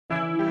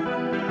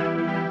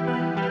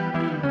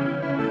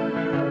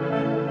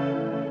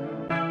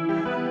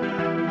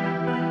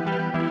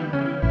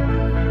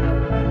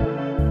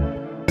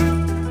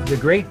The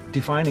great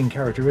defining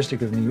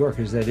characteristic of New York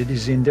is that it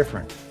is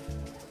indifferent.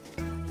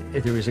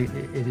 It is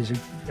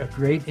a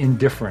great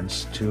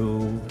indifference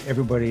to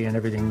everybody and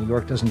everything. New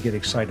York doesn't get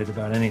excited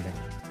about anything.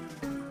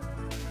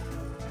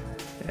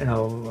 You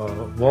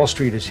know, Wall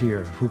Street is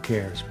here, who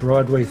cares?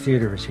 Broadway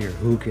theater is here,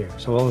 who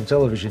cares? All of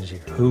television is here,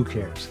 who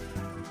cares?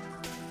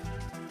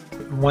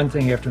 One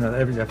thing after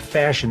another, the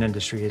fashion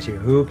industry is here,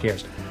 who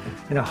cares?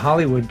 You know,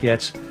 Hollywood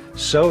gets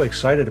so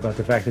excited about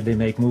the fact that they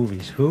make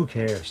movies, who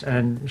cares?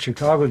 And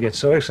Chicago gets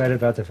so excited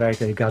about the fact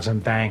that they've got some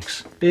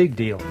banks, big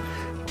deal.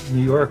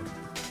 New York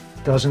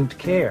doesn't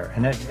care,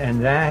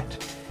 and that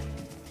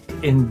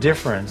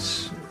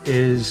indifference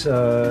is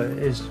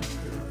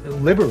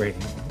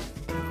liberating.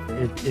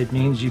 It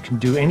means you can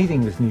do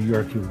anything with New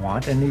York you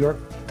want, and New York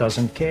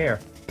doesn't care.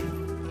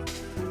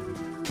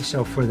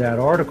 So for that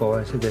article,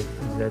 I said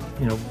that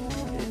you know,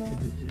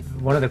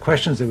 one of the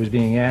questions that was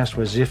being asked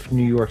was, if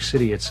New York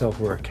City itself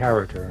were a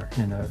character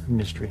in a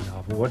mystery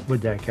novel, what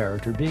would that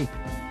character be?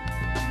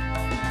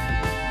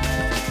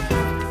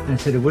 And I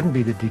said it wouldn't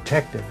be the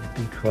detective,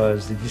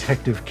 because the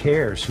detective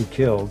cares who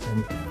killed,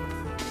 and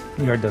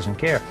New York doesn't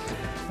care.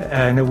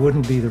 And it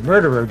wouldn't be the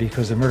murderer,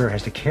 because the murderer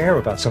has to care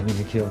about something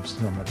that killed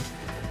somebody.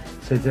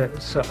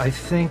 So I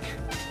think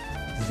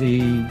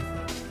the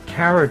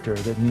character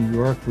that New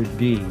York would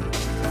be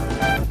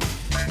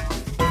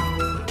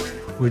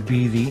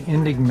the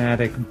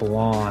enigmatic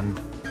blonde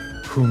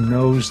who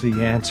knows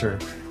the answer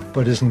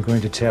but isn't going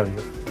to tell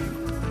you.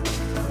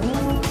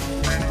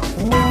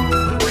 Wow.